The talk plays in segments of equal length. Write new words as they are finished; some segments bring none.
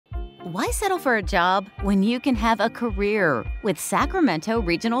Why settle for a job when you can have a career with Sacramento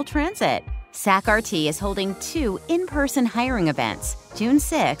Regional Transit? SacRT is holding 2 in-person hiring events, June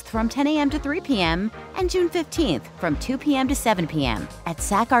 6th from 10 a.m. to 3 p.m. and June 15th from 2 p.m. to 7 p.m. at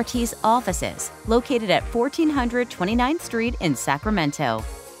SacRT's offices located at 1400 29th Street in Sacramento.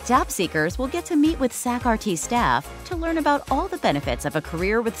 Job seekers will get to meet with SacRT staff to learn about all the benefits of a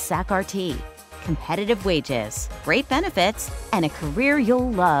career with SacRT. Competitive wages, great benefits, and a career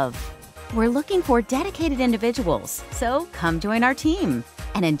you'll love. We're looking for dedicated individuals, so come join our team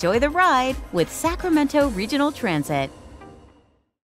and enjoy the ride with Sacramento Regional Transit.